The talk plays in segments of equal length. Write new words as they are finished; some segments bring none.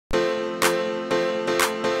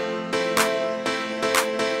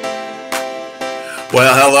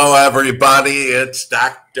Well, hello, everybody. It's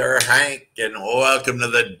Dr. Hank, and welcome to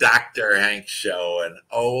the Dr. Hank Show. And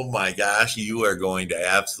oh my gosh, you are going to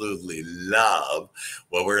absolutely love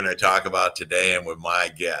what we're going to talk about today. And with my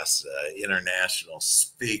guest, international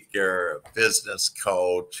speaker, a business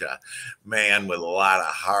coach, a man with a lot of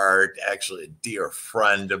heart, actually a dear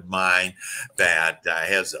friend of mine that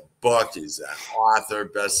has a book. He's an author,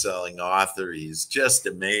 best-selling author. He's just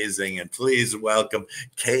amazing. And please welcome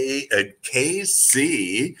KC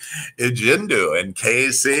Ejindu. And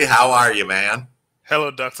KC, how are you, man?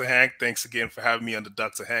 Hello, Dr. Hank. Thanks again for having me on the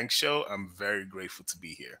Dr. Hank Show. I'm very grateful to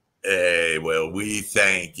be here. Hey, well, we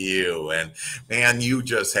thank you. And man, you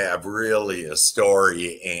just have really a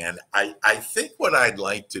story. And I think what I'd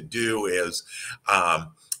like to do is,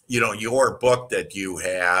 your book that you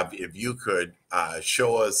have, if you could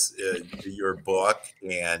show us your book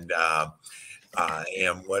and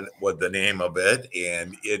what the name of it,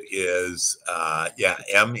 and it is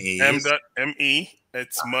ME. M.E.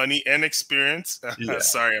 It's money and experience. Yeah.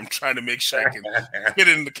 Sorry, I'm trying to make sure I can fit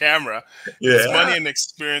it in the camera. Yeah. It's money and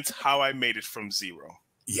experience, how I made it from zero.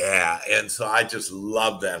 Yeah, and so I just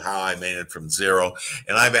love that, how I made it from zero.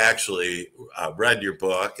 And I've actually read your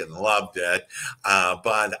book and loved it.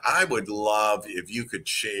 But I would love if you could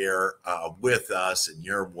share with us in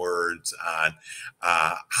your words on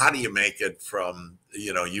how do you make it from,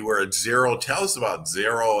 you were at zero. Tell us about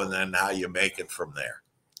zero and then how you make it from there.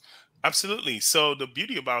 Absolutely. So the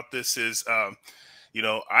beauty about this is,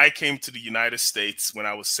 I came to the United States when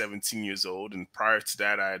I was 17 years old. And prior to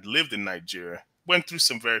that, I had lived in Nigeria. Went through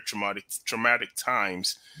some very traumatic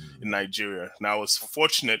times in Nigeria. And I was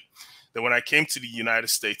fortunate that when I came to the United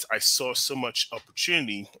States, I saw so much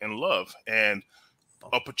opportunity and love and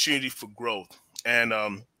opportunity for growth. And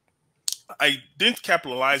I didn't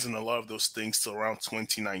capitalize on a lot of those things till around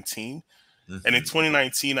 2019. And in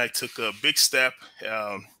 2019, I took a big step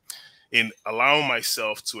in allowing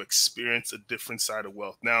myself to experience a different side of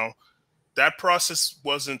wealth. Now, that process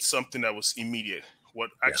wasn't something that was immediate. What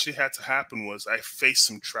actually had to happen was I faced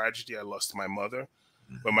some tragedy. I lost my mother.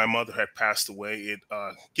 When my mother had passed away, it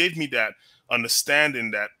gave me that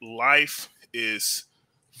understanding that life is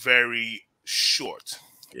very short,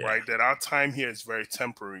 right? That our time here is very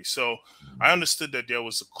temporary. So I understood that there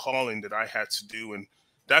was a calling that I had to do. And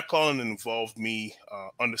that calling involved me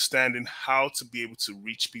understanding how to be able to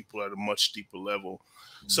reach people at a much deeper level.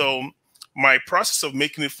 So my process of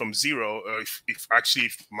making it from zero, if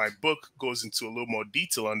my book goes into a little more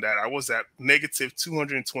detail on that, I was at negative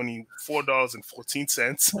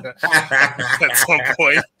 $224.14 at some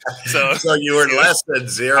point. So you were less than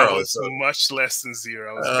zero. I was much less than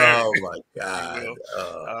zero. My God.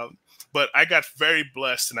 But I got very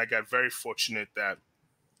blessed and I got very fortunate that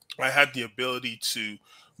I had the ability to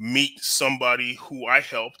meet somebody who I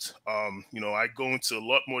helped. I go into a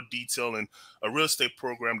lot more detail in a real estate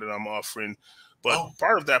program that I'm offering. But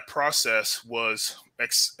part of that process was,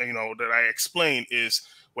 that I explained is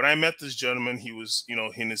when I met this gentleman, he was,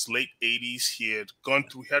 in his late 80s. He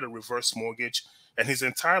had a reverse mortgage, and his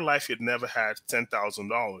entire life he had never had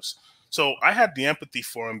 $10,000. So I had the empathy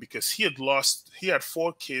for him because he had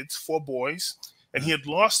 4 kids, 4 boys, and he had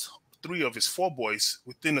lost 3 of his 4 boys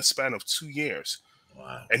within a span of 2 years.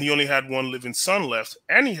 Wow. And he only had 1 living son left,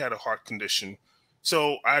 and he had a heart condition.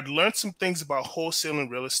 So I had learned some things about wholesaling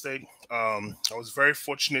real estate. I was very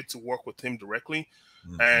fortunate to work with him directly.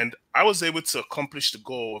 And I was able to accomplish the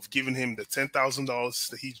goal of giving him the $10,000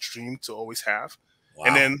 that he dreamed to always have. Wow.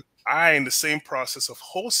 And then in the same process of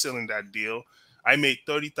wholesaling that deal, I made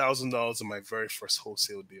 $30,000 in my very first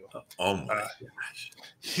wholesale deal. Oh my gosh.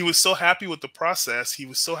 He was so happy with the process. He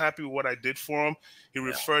was so happy with what I did for him. He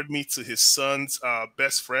referred me to his son's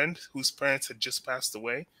best friend, whose parents had just passed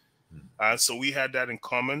away. So we had that in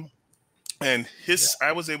common. And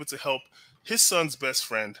I was able to help his son's best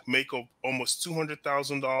friend make almost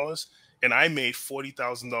 $200,000. And I made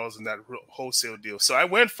 $40,000 in that wholesale deal. So I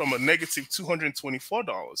went from a negative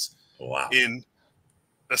 $224 in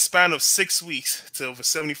a span of 6 weeks to over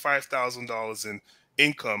 $75,000 in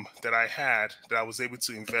income that I was able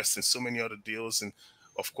to invest in so many other deals. And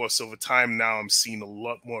of course, over time now, I'm seeing a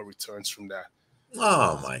lot more returns from that.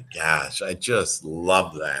 Oh my gosh, I just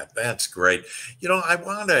love that. That's great. I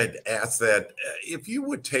wanted to ask that if you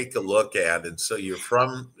would take a look at it. So you're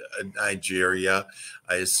from Nigeria.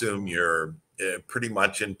 I assume you're pretty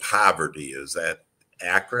much in poverty. Is that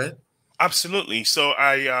accurate? Absolutely. So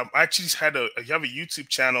I actually have a YouTube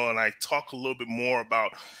channel, and I talk a little bit more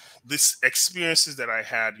about this experiences that I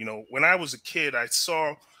had. When I was a kid, I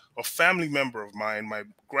saw a family member of mine, my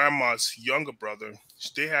grandma's younger brother.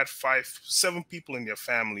 They had 7 people in their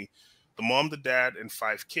family, the mom, the dad, and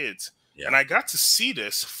 5 kids. Yeah. And I got to see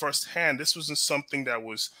this firsthand. This wasn't something that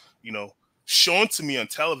was, you know, shown to me on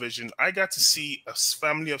television. I got to see a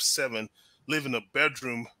family of 7 live in a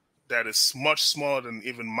bedroom that is much smaller than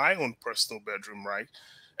even my own personal bedroom, right?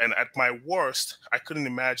 And at my worst, I couldn't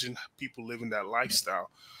imagine people living that lifestyle.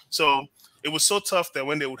 So it was so tough that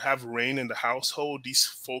when they would have rain in the household, these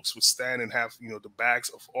folks would stand and have, the bags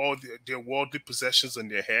of all their worldly possessions on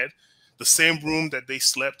their head. The same room that they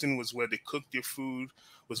slept in was where they cooked their food,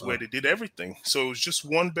 was where Oh, they did everything. So it was just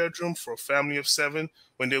one bedroom for a family of 7.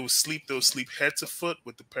 When they would sleep head to foot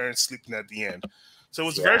with the parents sleeping at the end. So it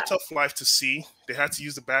was a very yeah. tough life to see. They had to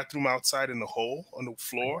use the bathroom outside in the hole on the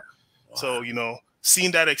floor. Wow. So,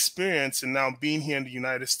 seeing that experience and now being here in the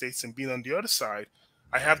United States and being on the other side,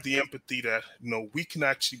 I Yeah. have the empathy that, we can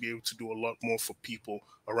actually be able to do a lot more for people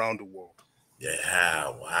around the world. Yeah.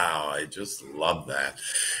 Wow. I just love that.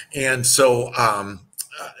 And so,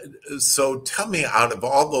 so tell me, out of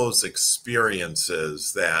all those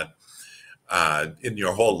experiences that in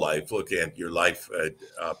your whole life, looking at your life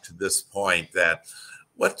up to this point, that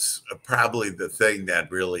what's probably the thing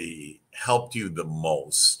that really helped you the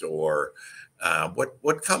most, or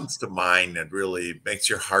what comes to mind that really makes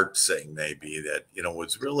your heart sing? Maybe that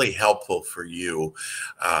was really helpful for you.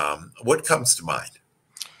 What comes to mind?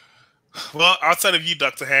 Well, outside of you,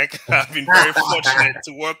 Dr. Hank, I've been very fortunate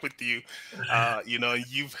to work with you.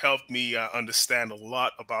 You've helped me understand a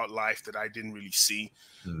lot about life that I didn't really see.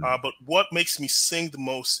 Hmm. But what makes me sing the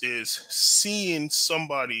most is seeing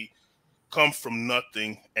somebody come from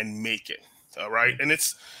nothing and make it. All right. And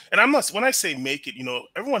I'm not, when I say make it,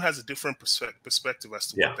 everyone has a different perspective as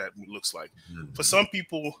to what Yeah. that looks like. For Mhm. some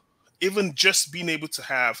people, even just being able to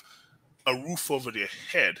have a roof over their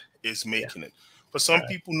head is Yeah. making it. For some Right.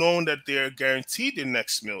 people, knowing that they're guaranteed their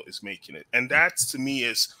next meal is making it. And that to me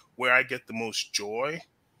is where I get the most joy.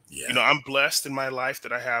 Yeah. I'm blessed in my life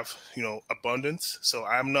that I have, abundance. So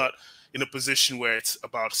I'm not in a position where it's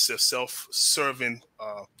about self-serving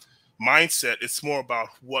mindset. It's more about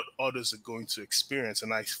what others are going to experience.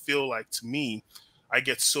 And I feel like, to me, I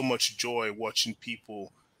get so much joy watching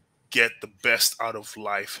people get the best out of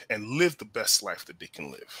life and live the best life that they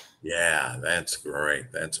can live. Yeah, that's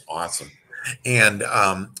great. That's awesome. And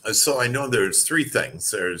so I know there's three things.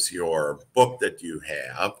 There's your book that you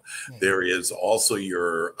have. Mhm. There is also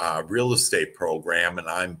your real estate program, and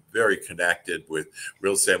I'm very connected with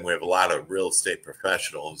real estate. We have a lot of real estate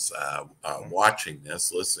professionals watching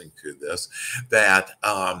this, listening to this. That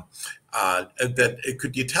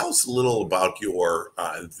could you tell us a little about your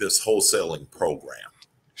this wholesaling program?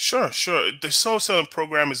 Sure, sure. The Soul Selling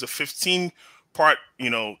program is a 15-part,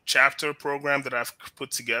 chapter program that I've put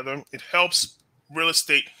together. It helps real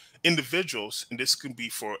estate individuals, and this could be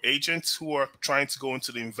for agents who are trying to go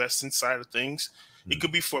into the investing side of things. It Hmm.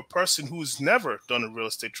 could be for a person who's never done a real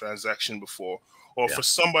estate transaction before, or Yeah. for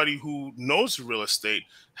somebody who knows real estate,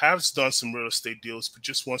 has done some real estate deals, but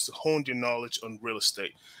just wants to hone their knowledge on real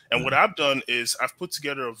estate. And what Hmm. I've done is I've put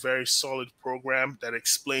together a very solid program that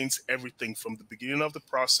explains everything from the beginning of the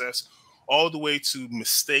process all the way to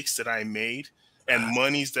mistakes that I made and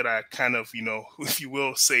monies that I kind of, if you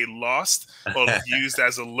will, say lost or used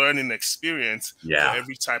as a learning experience for Yeah.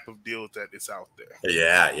 every type of deal that is out there.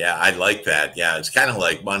 Yeah, yeah, I like that. Yeah, it's kind of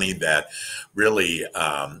like money that really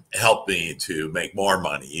helped me to make more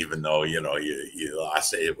money, even though you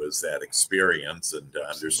lost it. It was that experience and to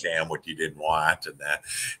Absolutely. understand what you didn't want, and that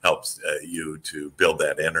helps you to build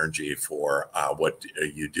that energy for what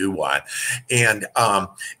you do want. And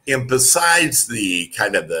besides the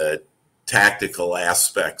kind of the tactical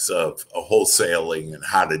aspects of wholesaling and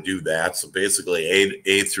how to do that. So basically,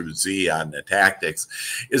 A through Z on the tactics.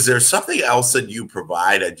 Is there something else that you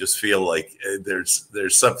provide? I just feel like there's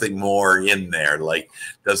something more in there. Like,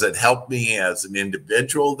 does it help me as an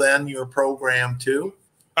individual? Then your program too?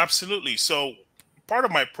 Absolutely. So part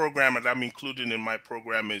of my program that I'm including in my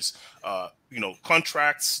program is,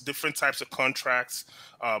 contracts, different types of contracts.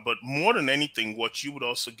 But more than anything, what you would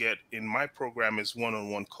also get in my program is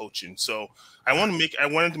one-on-one coaching. So I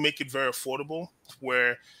wanted to make it very affordable,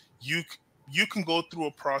 where you c- you can go through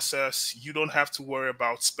a process. You don't have to worry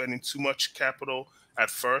about spending too much capital at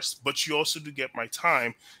first, but you also do get my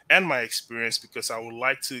time and my experience, because I would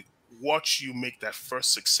like to watch you make that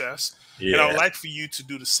first success, and I would Yeah. like for you to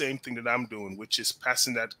do the same thing that I'm doing, which is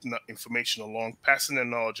passing that information along, passing that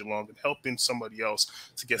knowledge along, and helping somebody else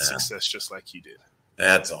to get success just like you did.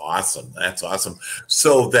 That's awesome. That's awesome.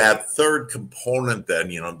 So that third component, then,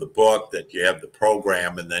 the book, that you have the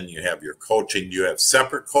program, and then you have your coaching. Do you have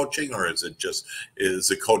separate coaching, or is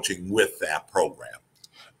it coaching with that program?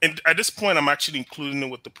 And at this point, I'm actually including it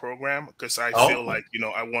with the program because I feel Oh, like,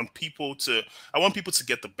 I want people to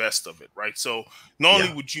get the best of it, right? So not only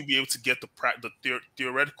yeah, would you be able to get the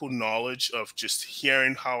theoretical knowledge of just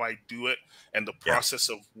hearing how I do it and the yeah, process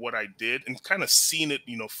of what I did and kind of seeing it,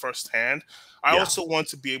 firsthand. I yeah, also want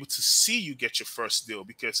to be able to see you get your first deal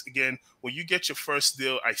because, again, when you get your first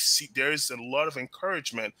deal, I see there is a lot of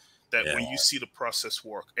encouragement that yeah. when you see the process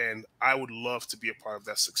work, and I would love to be a part of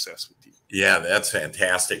that success with you. Yeah, that's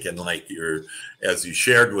fantastic. And like as you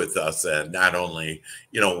shared with us, that not only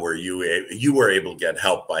were you were able to get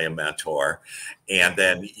help by a mentor, and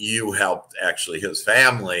then you helped actually his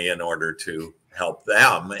family in order to help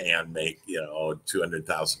them and make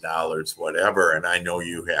 $200,000 whatever. And I know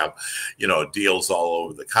you have deals all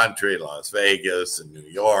over the country, Las Vegas and New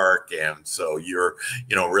York, and so you're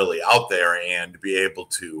really out there and be able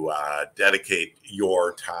to dedicate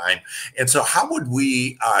your time. And so, how would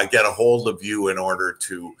we get a hold of you in order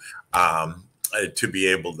to be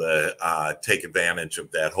able to take advantage of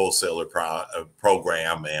that wholesaler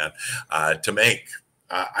program and to make?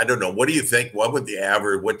 I don't know. What do you think? What would the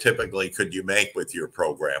average? What typically could you make with your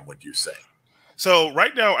program? Would you say? So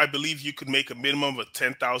right now, I believe you could make a minimum of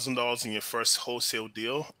 $10,000 in your first wholesale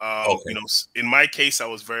deal. Okay. In my case, I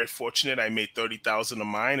was very fortunate. I made 30,000 of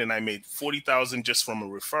mine, and I made 40,000 just from a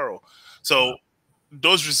referral. So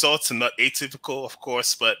those results are not atypical, of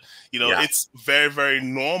course, but Yeah. it's very, very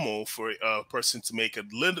normal for a person to make at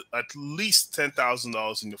least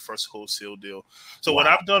 $10,000 in the first wholesale deal. So what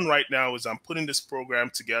Wow. I've done right now is I'm putting this program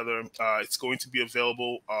together. It's going to be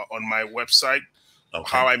available on my website, Okay.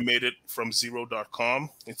 how I made it from zero.com.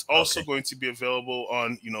 It's also Okay. going to be available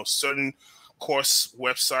on, certain course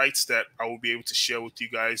websites that I will be able to share with you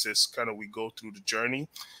guys as kind of we go through the journey.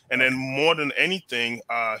 And then Okay. more than anything,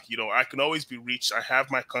 I can always be reached. I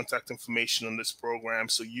have my contact information on this program,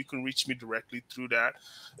 so you can reach me directly through that.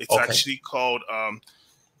 It's Okay. actually called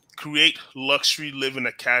create luxury living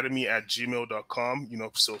academy at gmail.com.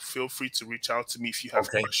 So feel free to reach out to me if you have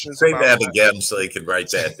Okay. questions Say about that that. again so you can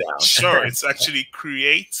write that down. Sure, it's actually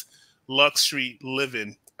create luxury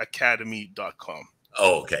living academy.com.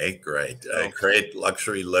 Okay, great. Okay. Create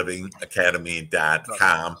luxury living Dot com.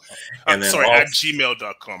 academy.com. And then Sorry, at also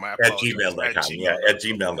gmail.com. I at apologize. At gmail.com. Yeah, at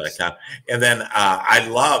gmail.com. Yes. gmail.com. And then I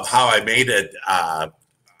love how I made it. How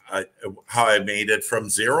I made it from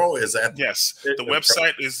zero. Is that Yes. it? The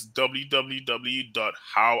website is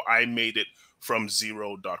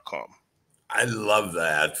www.howimadeit.from0.com. I love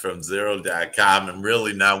that, from zero.com. And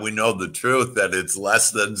really, now we know the truth that it's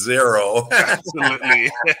less than zero.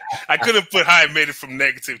 Absolutely. I couldn't put how I made it from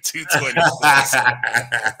negative 224. So.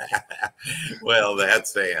 Well,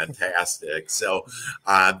 that's fantastic. So,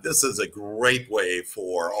 this is a great way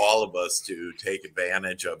for all of us to take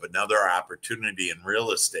advantage of another opportunity in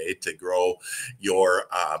real estate to grow your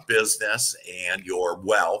business and your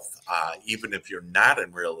wealth. Even if you're not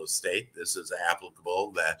in real estate, this is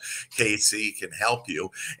applicable that KC can help you.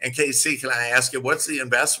 And KC, can I ask you, what's the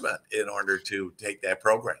investment in order to take that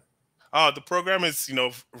program? The program is,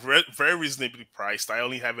 very reasonably priced. I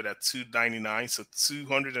only have it at $299, so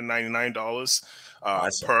 $299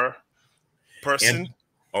 Awesome. per person. And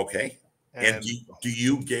okay. And And do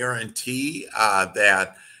you guarantee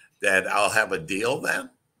that I'll have a deal then?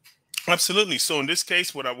 absolutely. So in this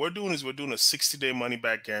case, we're doing is we're doing a 60-day money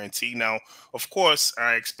back guarantee. Now, of course,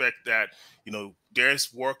 I expect that,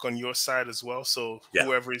 there's work on your side as well. So Yeah.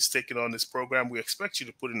 whoever is taking on this program, we expect you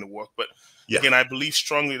to put in the work. But Yeah. again, I believe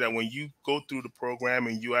strongly that when you go through the program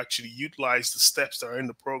and you actually utilize the steps that are in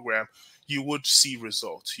the program, you would see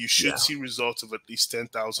results. You should Yeah. see results of at least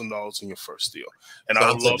 $10,000 in your first deal. And I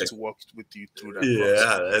would Sounds like love to work with you through that process.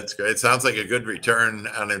 yeah, that's great. Sounds like a good return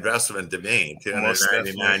on investment to me. Most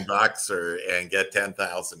definitely. $299 and get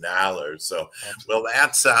 $10,000. So, well, Absolutely.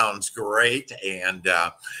 that sounds great. And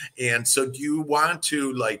so, do you want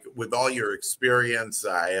to, like, with all your experience,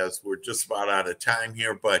 as we're just about out of time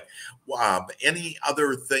here, but any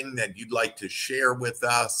other thing that you'd like to share with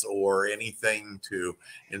us, or anything to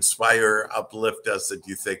inspire, uplift us that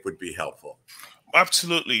you think would be helpful?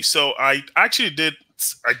 Absolutely. So I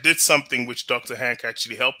did something which Dr. Hank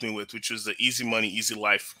actually helped me with, which was the Easy Money, Easy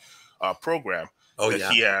Life program Oh, that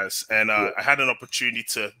yeah. he has. And Yeah. I had an opportunity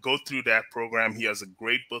to go through that program. He has a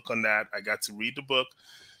great book on that. I got to read the book.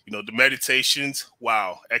 The meditations,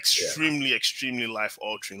 wow, Yeah. extremely, extremely life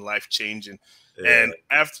altering, life changing. Yeah. And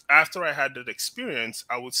after I had that experience,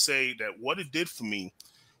 I would say that what it did for me,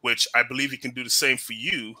 which I believe it can do the same for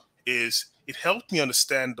you, is it helped me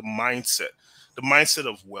understand the mindset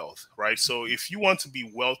of wealth, right? So if you want to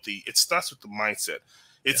be wealthy, it starts with the mindset.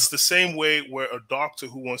 It's the same way where a doctor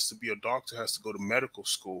who wants to be a doctor has to go to medical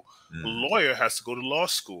school. A lawyer has to go to law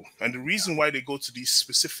school. And the reason why they go to these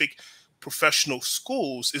specific professional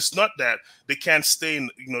schools is not that they can't stay in,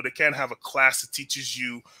 they can't have a class that teaches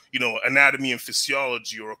you, anatomy and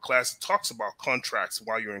physiology, or a class that talks about contracts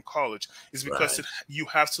while you're in college. Is because you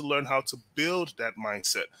have to learn how to build that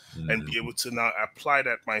mindset and be able to now apply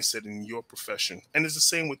that mindset in your profession. And it's the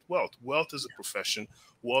same with wealth. Wealth is a profession.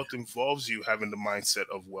 Wealth involves you having the mindset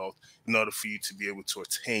of wealth in order for you to be able to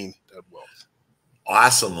attain that wealth.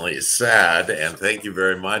 Awesomely said, and thank you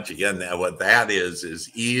very much. Again, what that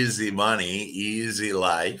is easy money, easy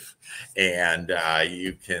life, and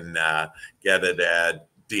you can get it at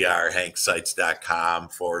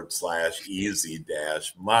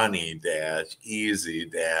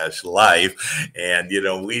drhanksites.com/easy-money-easy-life. And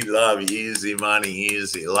we love easy money,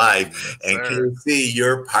 easy life. And KC,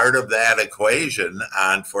 you're part of that equation.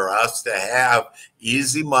 And for us to have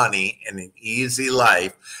easy money and an easy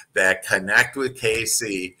life, that connect with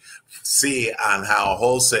KC, see on how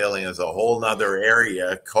wholesaling is a whole nother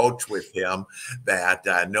area, coach with him, that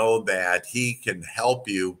know that he can help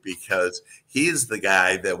you, because he's the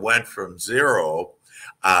guy that went from zero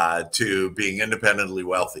to being independently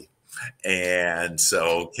wealthy. And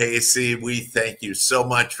so, KC, we thank you so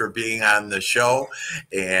much for being on the show,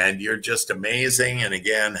 and you're just amazing. And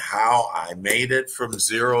again,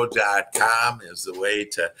 howImadeItFromZero.com is the way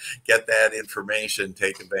to get that information,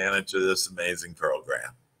 take advantage of this amazing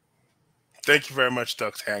program. Thank you very much,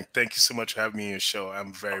 Dr. Hank. Thank you so much for having me on your show.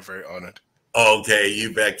 I'm very, very honored. Okay,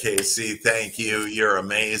 you bet, KC. Thank you. You're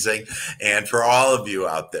amazing. And for all of you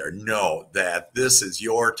out there, know that this is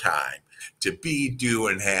your time to be, do,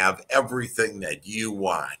 and have everything that you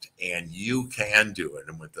want, and you can do it.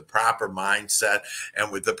 And with the proper mindset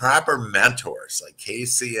and with the proper mentors like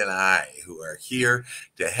Casey and I, who are here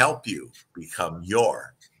to help you become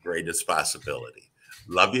your greatest possibility.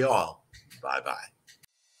 Love you all. Bye-bye.